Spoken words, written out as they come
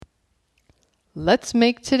Let's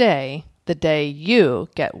make today the day you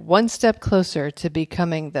get one step closer to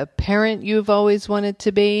becoming the parent you've always wanted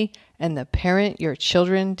to be and the parent your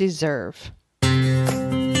children deserve.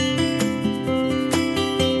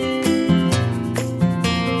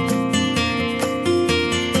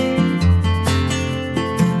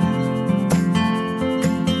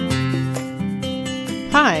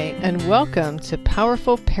 Hi, and welcome to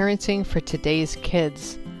Powerful Parenting for Today's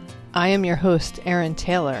Kids. I am your host, Erin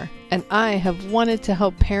Taylor, and I have wanted to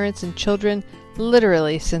help parents and children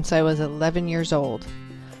literally since I was 11 years old.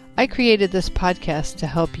 I created this podcast to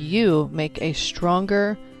help you make a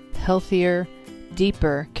stronger, healthier,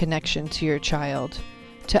 deeper connection to your child,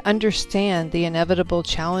 to understand the inevitable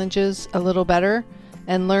challenges a little better,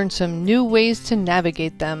 and learn some new ways to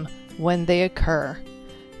navigate them when they occur.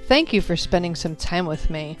 Thank you for spending some time with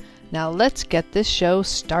me. Now let's get this show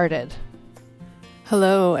started.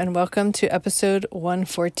 Hello and welcome to episode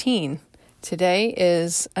 114. Today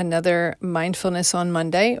is another Mindfulness on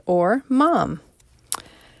Monday or Mom.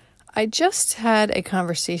 I just had a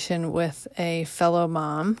conversation with a fellow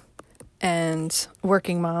mom and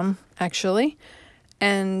working mom, actually,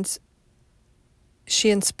 and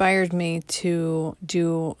she inspired me to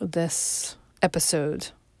do this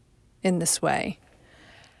episode in this way.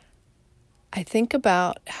 I think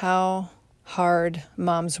about how hard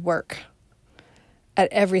moms work at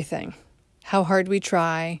everything, how hard we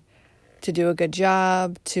try to do a good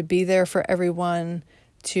job, to be there for everyone,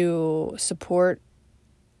 to support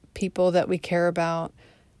people that we care about,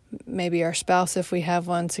 maybe our spouse if we have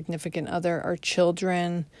one, significant other, our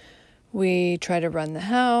children. We try to run the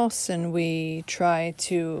house and we try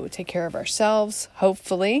to take care of ourselves,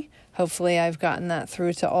 hopefully. Hopefully I've gotten that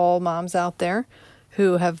through to all moms out there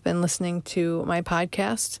who have been listening to my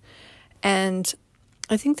podcast. And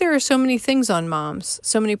I think there are so many things on moms,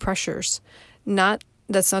 so many pressures.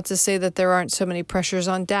 That's not to say that there aren't so many pressures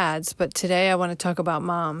on dads, but today I want to talk about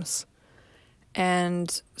moms.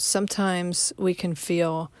 And sometimes we can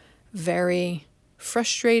feel very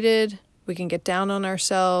frustrated. We can get down on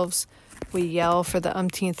ourselves. We yell for the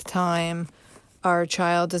umpteenth time. Our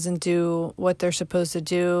child doesn't do what they're supposed to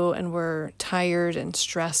do, and we're tired and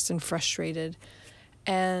stressed and frustrated.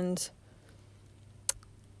 And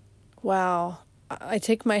wow, I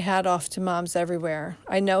take my hat off to moms everywhere.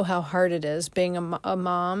 I know how hard it is being a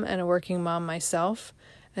mom and a working mom myself,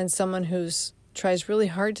 and someone who's tries really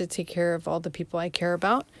hard to take care of all the people I care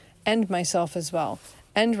about and myself as well,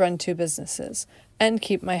 and run 2 businesses and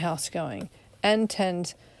keep my house going and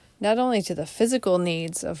tend not only to the physical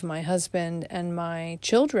needs of my husband and my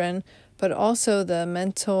children, but also the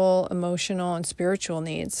mental, emotional, and spiritual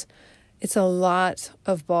needs. It's a lot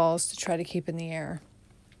of balls to try to keep in the air.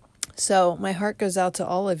 So my heart goes out to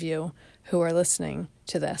all of you who are listening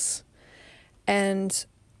to this. And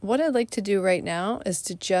what I'd like to do right now is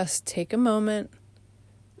to just take a moment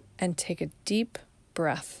and take a deep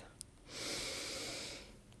breath.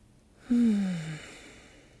 And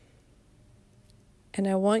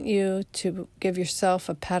I want you to give yourself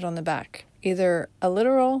a pat on the back, either a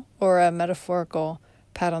literal or a metaphorical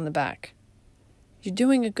pat on the back. You're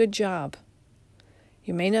doing a good job.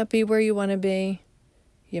 You may not be where you want to be.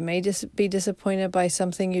 You may be disappointed by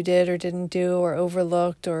something you did or didn't do or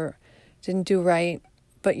overlooked or didn't do right,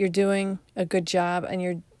 but you're doing a good job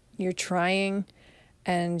and you're trying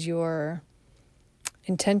and your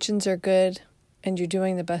intentions are good and you're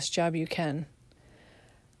doing the best job you can.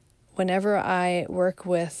 Whenever I work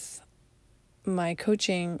with my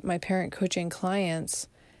parent coaching clients,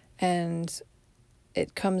 and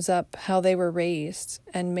it comes up how they were raised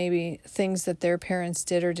and maybe things that their parents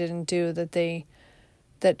did or didn't do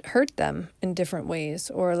that hurt them in different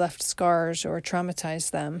ways or left scars or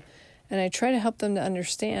traumatized them. And I try to help them to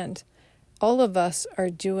understand all of us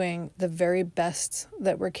are doing the very best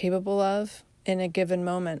that we're capable of in a given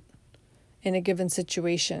moment, in a given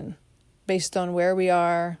situation, based on where we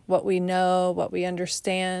are, what we know, what we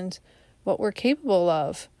understand, what we're capable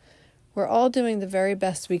of. We're all doing the very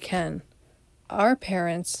best we can. Our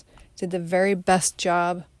parents did the very best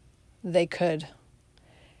job they could.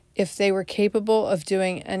 If they were capable of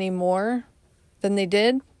doing any more than they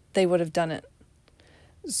did, they would have done it.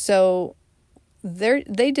 So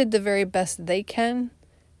they did the very best they can,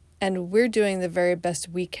 and we're doing the very best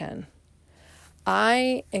we can.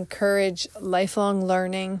 I encourage lifelong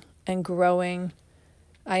learning and growing.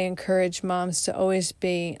 I encourage moms to always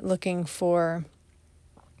be looking for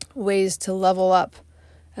ways to level up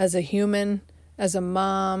as a human, as a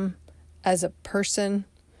mom, as a person,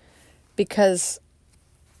 because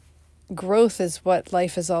growth is what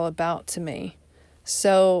life is all about to me.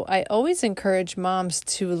 So I always encourage moms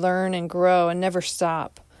to learn and grow and never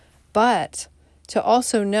stop. But to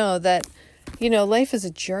also know that, life is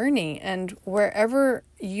a journey, and wherever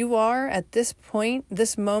you are at this point,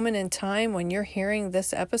 this moment in time when you're hearing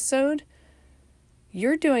this episode,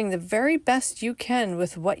 you're doing the very best you can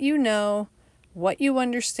with what you know, what you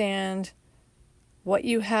understand, what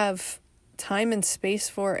you have time and space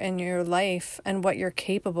for in your life, and what you're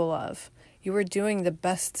capable of. You are doing the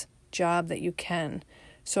best job that you can.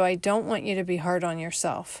 So I don't want you to be hard on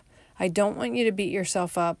yourself. I don't want you to beat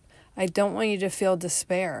yourself up. I don't want you to feel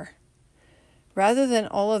despair. Rather than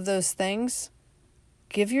all of those things,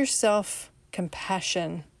 give yourself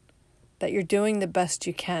compassion that you're doing the best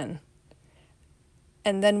you can.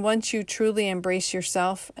 And then once you truly embrace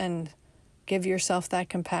yourself and give yourself that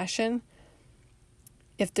compassion,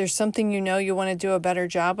 if there's something you want to do a better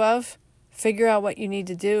job of, figure out what you need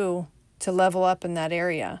to do to level up in that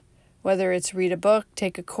area. Whether it's read a book,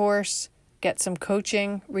 take a course, get some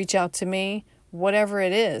coaching, reach out to me, whatever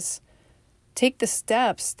it is. Take the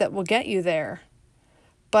steps that will get you there.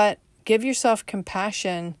 But give yourself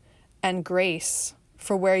compassion and grace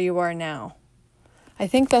for where you are now. I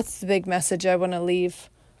think that's the big message I want to leave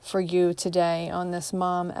for you today on this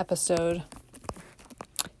mom episode.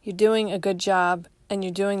 You're doing a good job and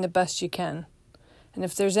you're doing the best you can. And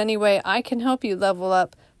if there's any way I can help you level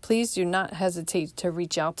up, please do not hesitate to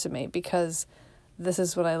reach out to me, because this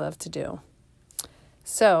is what I love to do.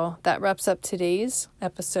 So that wraps up today's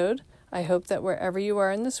episode. I hope that wherever you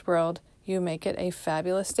are in this world, you make it a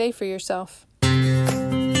fabulous day for yourself.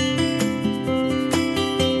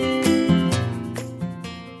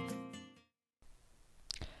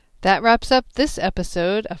 That wraps up this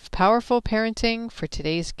episode of Powerful Parenting for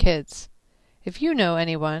Today's Kids. If you know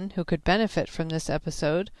anyone who could benefit from this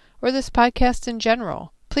episode or this podcast in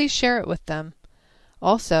general, please share it with them.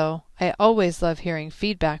 Also, I always love hearing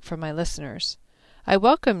feedback from my listeners. I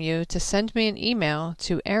welcome you to send me an email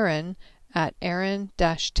to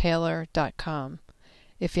erin@erin-taylor.com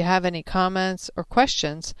if you have any comments or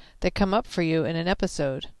questions that come up for you in an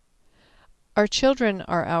episode. Our children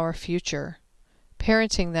are our future.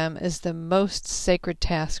 Parenting them is the most sacred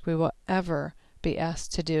task we will ever be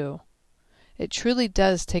asked to do. It truly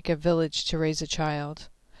does take a village to raise a child.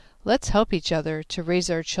 Let's help each other to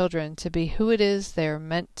raise our children to be who it is they are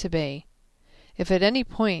meant to be. If at any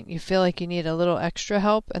point you feel like you need a little extra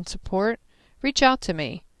help and support, reach out to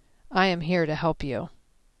me. I am here to help you.